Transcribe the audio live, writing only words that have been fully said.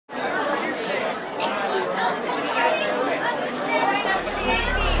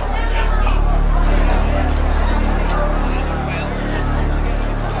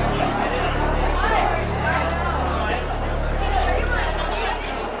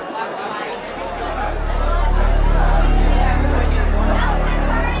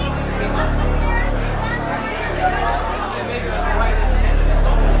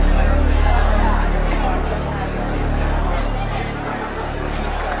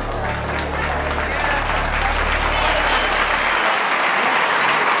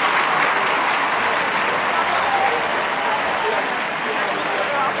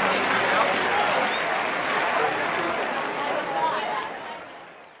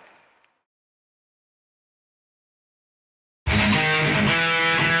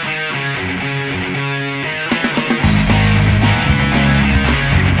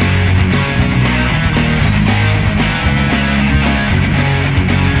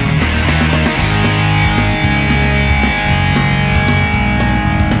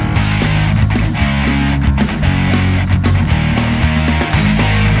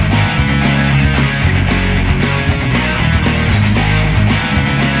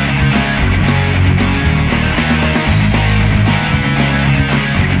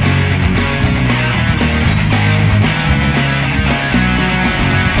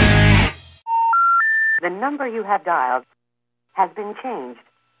number you have dialed has been changed.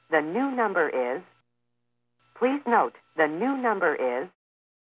 The new number is... Please note, the new number is...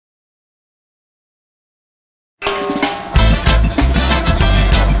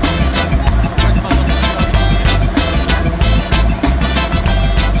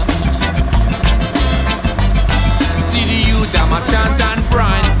 Them a chant and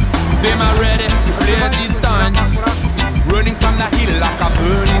prance. Them a ready to play this dance. Running from the hill like a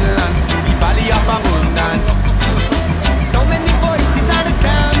burning land through the valley of abundance. So many voices and the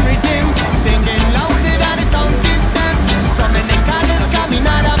sound rhythm, singing louder than the sound system. So many colors coming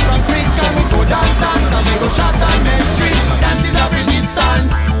out of concrete. Can we go downtown? Can we go shop on Main Street? Dances of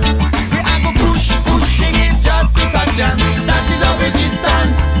resistance. We are go pushing it justice action. Dances of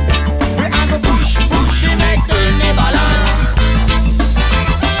resistance. We are go pushing it turn the balance.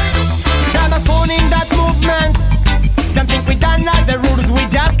 Owning that movement. Don't think we don't know the rules, we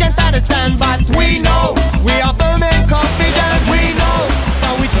just can't understand. But we know, we are firm and confident. We know,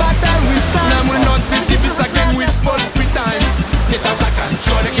 for which battle we stand. Now we'll not deceive this again with false pretense. Get out of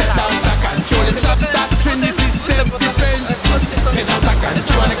control, get out of control. Stop that trend, this is self-defense. Get out of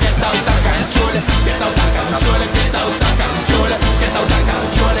control, get out of control. Get out of control, get out of control. Get out of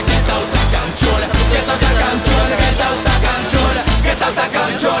control, get out of control. Get out of control, get out of control. Get out of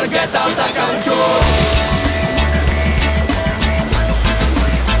control, get out of control.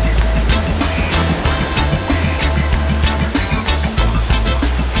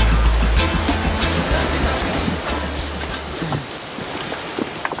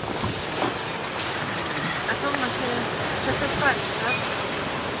 A co, ma się przestać palić, tak?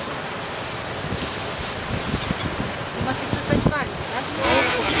 Ma się przestać palić, tak?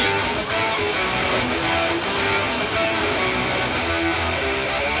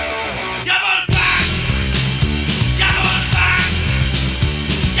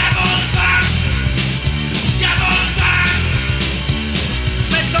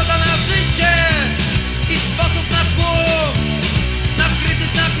 Metoda na życie i sposób na tłum, na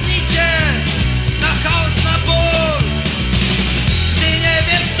kryzys, na gnicie, na chaos, na ból. Gdy nie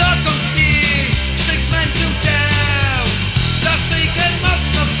wiesz dokąd iść, krzyk zmęczył cię. Za szyjkę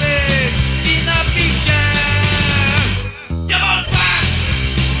mocno chwyć i napij się. Diabol Bank!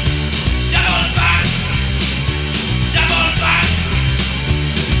 Diabol Bank! Diabol Bank!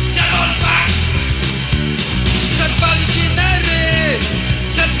 Diabol Bank! Przepali ci nerwy,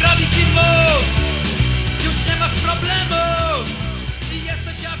 przeprawi ci mózg. Już nie masz problemu i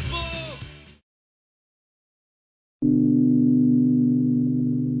jesteś jak Bóg.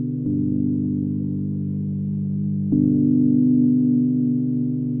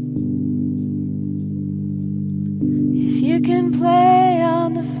 If you can play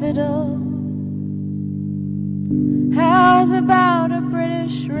on the fiddle, how's about a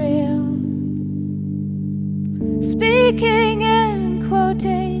British reel? Speaking in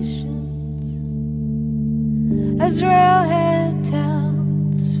quotations, as railhead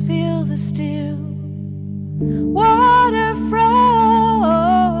towns feel the still water froze,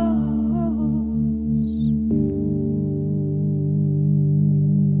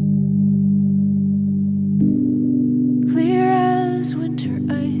 clear as winter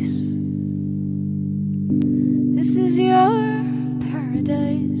ice. This is your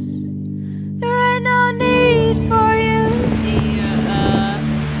paradise. There ain't no need for you.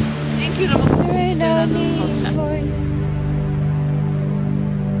 Dzięki, że mogę There ain't no need for you.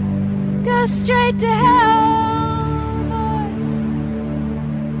 Go straight to hell, boys.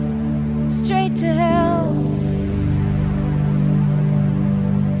 Straight to hell.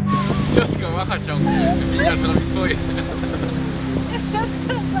 Ciotka macha ciągle, winiarz robi swoje.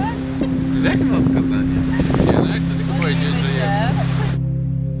 Jak na skazanie? Nie, no ja chcę tylko powiedzieć, że jest.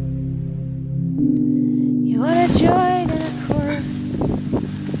 You wanna join in a chorus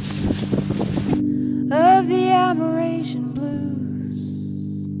of the Amerasian blues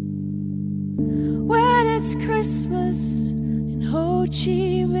when it's Christmas in Ho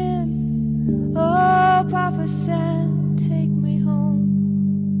Chi Minh. Oh, Papa San, take me home.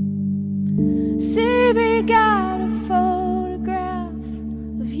 See, we got a photograph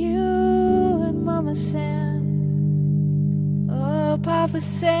of you and Mama San. Oh, Papa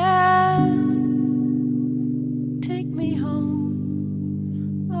San, take me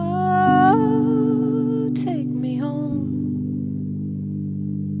home. Oh, take me home.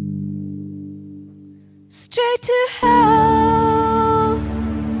 Straight to hell.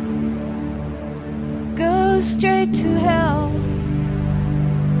 Go straight to hell.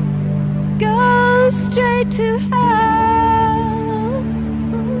 Go straight to hell.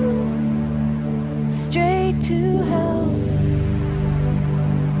 Straight to hell.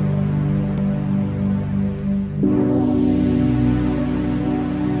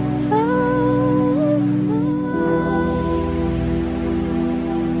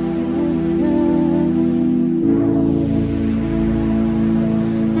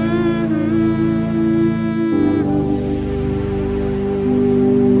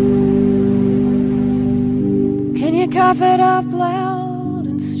 cough it up loud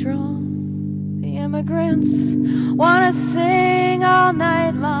and strong. The immigrants wanna sing all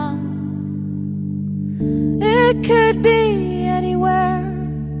night long. It could be anywhere,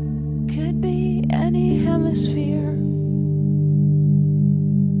 could be any hemisphere.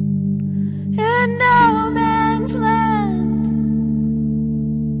 In no man's land.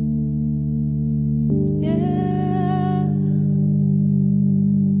 Yeah.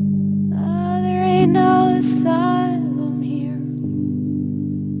 There ain't no asylum here.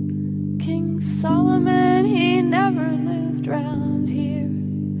 King Solomon, he never lived round here.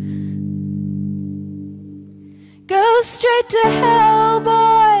 Go straight to hell,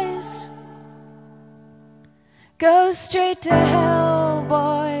 boys. Go straight to hell,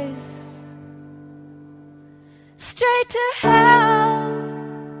 boys. Straight to hell.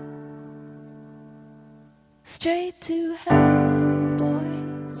 Straight to hell.